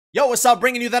Yo, what's up?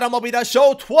 Bringing you that MLB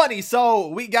Show 20. So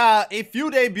we got a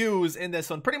few debuts in this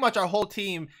one. Pretty much our whole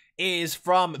team is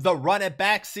from the Run It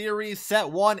Back series, set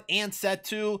 1 and set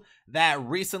 2 that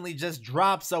recently just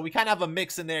dropped. So we kind of have a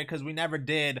mix in there because we never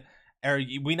did, or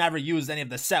we never used any of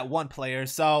the set 1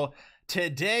 players. So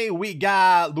today we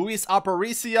got Luis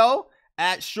Aparicio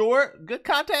at short. Good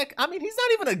contact. I mean, he's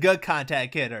not even a good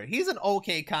contact hitter. He's an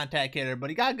okay contact hitter, but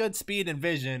he got good speed and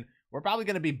vision. We're probably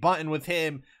going to be bunting with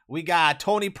him. We got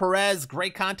Tony Perez,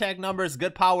 great contact numbers,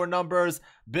 good power numbers.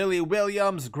 Billy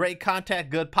Williams, great contact,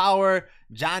 good power.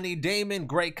 Johnny Damon,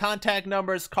 great contact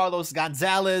numbers. Carlos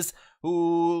Gonzalez,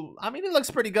 who, I mean, he looks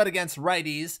pretty good against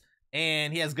righties,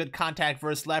 and he has good contact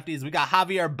versus lefties. We got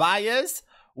Javier Baez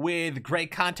with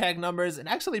great contact numbers and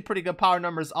actually pretty good power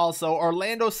numbers also.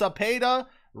 Orlando Cepeda,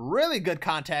 really good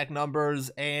contact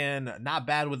numbers and not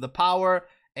bad with the power.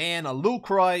 And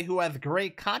Lucroy, who has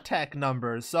great contact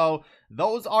numbers. So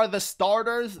those are the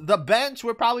starters. The bench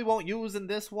we probably won't use in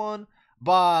this one,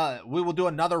 but we will do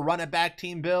another Run It Back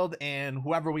team build, and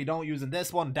whoever we don't use in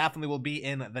this one definitely will be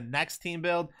in the next team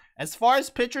build. As far as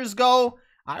pitchers go,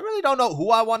 I really don't know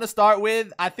who I want to start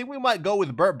with. I think we might go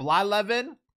with Bert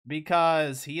Blyleven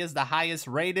because he is the highest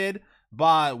rated,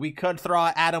 but we could throw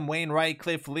out Adam Wainwright,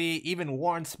 Cliff Lee, even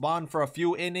Warren Spahn for a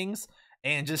few innings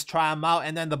and just try them out.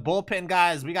 And then the bullpen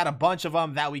guys, we got a bunch of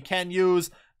them that we can use.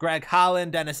 Greg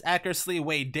Holland, Dennis Eckersley,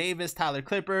 Wade Davis, Tyler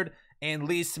Clippard, and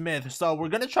Lee Smith. So we're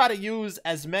going to try to use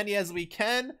as many as we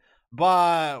can,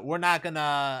 but we're not going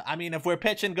to, I mean, if we're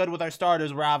pitching good with our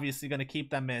starters, we're obviously going to keep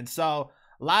them in. So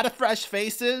a lot of fresh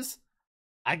faces.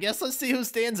 I guess let's see who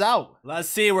stands out. Let's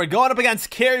see. We're going up against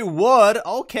Kerry Wood.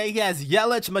 Okay, he has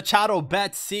Yelich, Machado,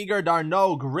 Betts, Seager,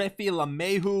 Darno, Griffey,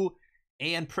 LeMahieu,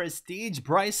 and Prestige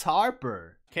Bryce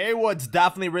Harper. Kerry Wood's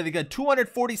definitely really good.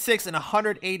 246 and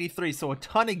 183, so a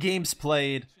ton of games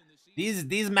played. These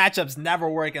matchups never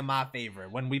work in my favor.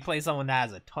 When we play someone that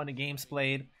has a ton of games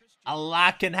played, a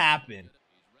lot can happen.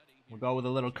 We'll go with a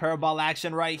little curveball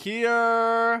action right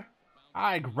here. All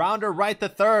right, grounder right to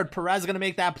third. Perez is going to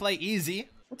make that play easy.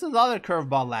 What's his other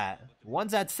curveball at?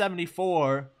 One's at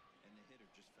 74.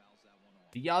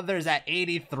 The other's at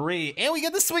 83, and we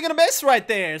get the swing and a miss right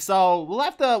there. So we'll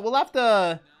have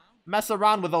to mess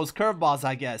around with those curveballs,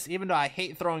 I guess. Even though I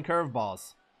hate throwing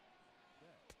curveballs,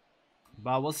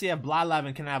 but we'll see if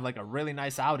Blyleven can have like a really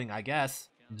nice outing, I guess.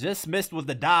 Just missed with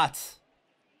the dots.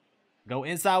 Go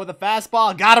inside with a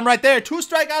fastball. Got him right there. 2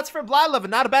 strikeouts for Blyleven.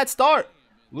 Not a bad start.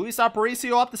 Luis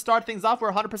Aparicio up to start things off.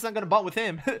 We're 100% gonna bunt with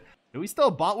him. Do we still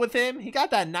bunt with him? He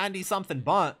got that 90-something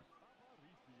bunt.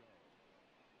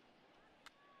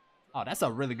 Oh, that's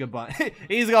a really good bunt.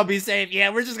 He's going to be safe. Yeah,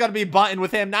 we're just going to be bunting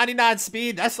with him. 99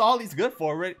 speed. That's all he's good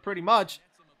for, pretty much.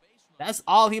 That's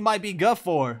all he might be good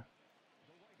for.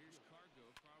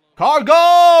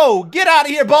 Cargo! Get out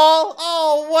of here, ball.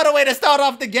 Oh, what a way to start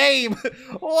off the game.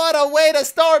 What a way to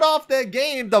start off the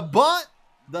game. The bunt,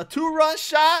 the 2-run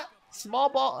shot, small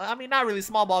ball. I mean, not really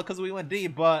small ball because we went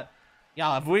deep, but,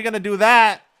 y'all, if we're going to do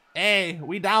that, hey,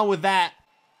 we down with that.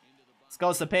 Let's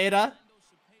go, Cepeda.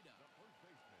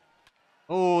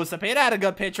 Oh, Cepeda had a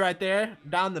good pitch right there.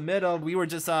 Down the middle. We were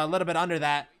just a little bit under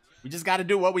that. We just got to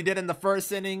do what we did in the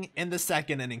first inning, in the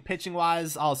second inning.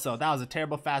 Pitching-wise, also, that was a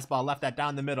terrible fastball. Left that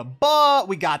down the middle, but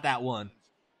we got that one.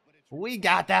 We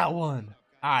got that one.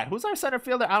 All right, who's our center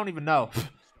fielder? I don't even know.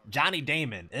 Johnny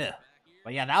Damon. Ugh.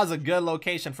 But, yeah, that was a good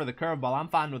location for the curveball. I'm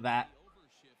fine with that.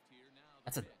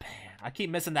 That's a... I keep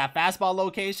missing that fastball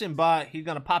location, but he's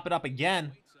going to pop it up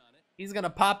again. He's going to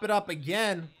pop it up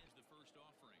again.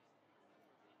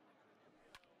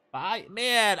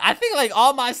 Man, I think like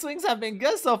all my swings have been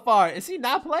good so far. Is he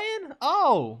not playing?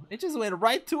 Oh, it just went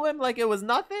right to him like it was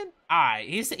nothing. All right,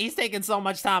 he's taking so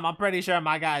much time. I'm pretty sure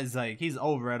my guy's like, he's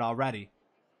over it already.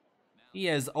 He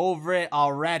is over it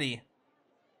already.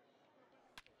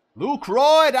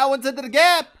 Lucroy, that one's into the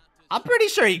gap. I'm pretty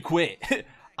sure he quit.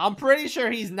 I'm pretty sure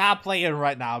he's not playing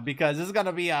right now because this is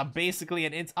gonna be basically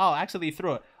an oh, actually he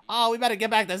threw it. Oh, we better get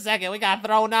back to second. We got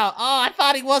thrown out. Oh, I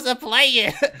thought he wasn't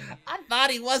playing. I thought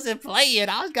he wasn't playing.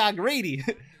 I got greedy.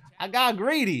 I got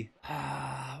greedy.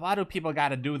 Why do people got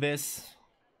to do this?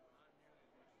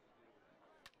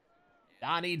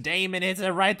 Johnny Damon hits it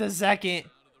right to second.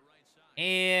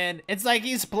 And it's like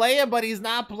he's playing, but he's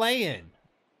not playing.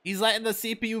 He's letting the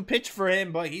CPU pitch for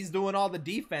him, but he's doing all the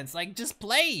defense. Like, just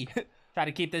play. Try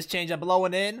to keep this changeup low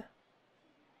and in.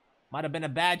 Might have been a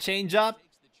bad changeup.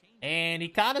 And he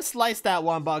kind of sliced that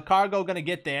one, but Cargo gonna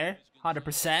get there,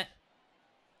 100%.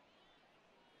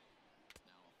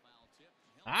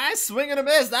 All right, swing and a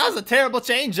miss. That was a terrible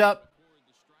changeup.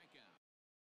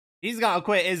 He's gonna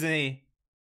quit, isn't he?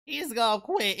 He's gonna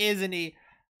quit, isn't he?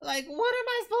 Like, what am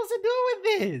I supposed to do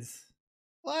with this?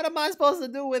 What am I supposed to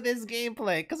do with this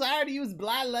gameplay? Because I already used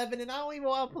Blood 11 and I don't even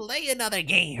want to play another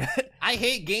game. I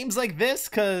hate games like this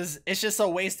because it's just a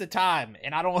waste of time.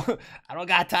 And I don't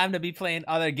got time to be playing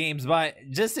other games. But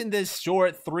just in this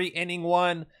short 3-inning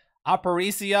one,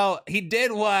 APARICIO, he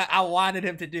did what I wanted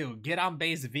him to do. Get on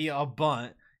base via a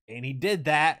bunt. And he did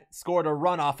that. Scored a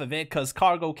run off of it because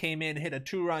Cargo came in, hit a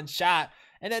 2-run shot.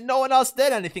 And then no one else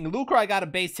did anything. Lucroy got a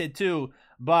base hit too.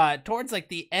 But towards like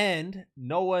the end,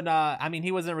 no one, I mean,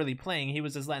 he wasn't really playing. He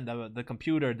was just letting the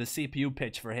computer, the CPU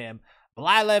pitch for him.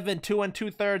 Bly 11, 2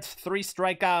 2/3, 3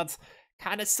 strikeouts.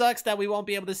 Kind of sucks that we won't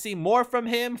be able to see more from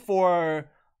him for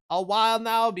a while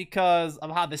now because of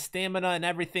how the stamina and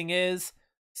everything is.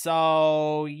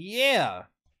 So, yeah.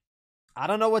 I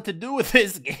don't know what to do with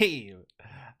this game.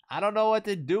 I don't know what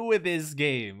to do with this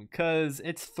game because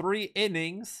it's 3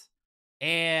 innings.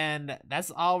 And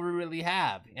that's all we really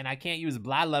have. And I can't use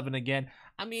Blood 11 again.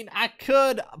 I mean, I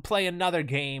could play another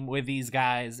game with these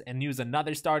guys and use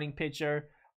another starting pitcher.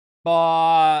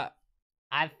 But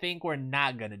I think we're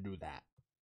not going to do that.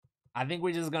 I think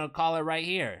we're just going to call it right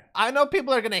here. I know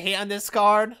people are going to hate on this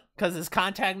card because his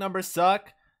contact numbers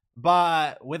suck.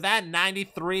 But with that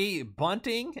 93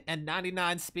 bunting and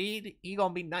 99 speed, he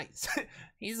gonna be nice.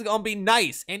 He's gonna be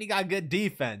nice, and he got good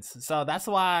defense. So that's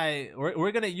why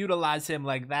we're gonna utilize him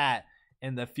like that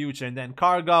in the future. And then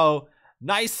Cargo,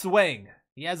 nice swing.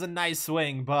 He has a nice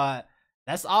swing, but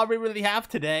that's all we really have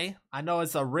today. I know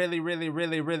it's a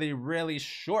really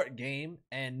short game,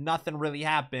 and nothing really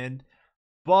happened.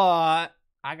 But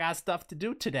I got stuff to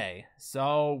do today.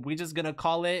 So we just gonna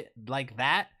call it like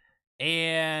that.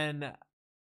 And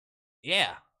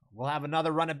yeah, we'll have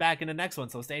another run it back in the next one.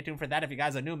 So stay tuned for that. If you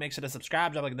guys are new, make sure to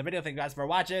subscribe, drop a like in the video. Thank you guys for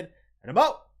watching. And I'm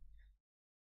out.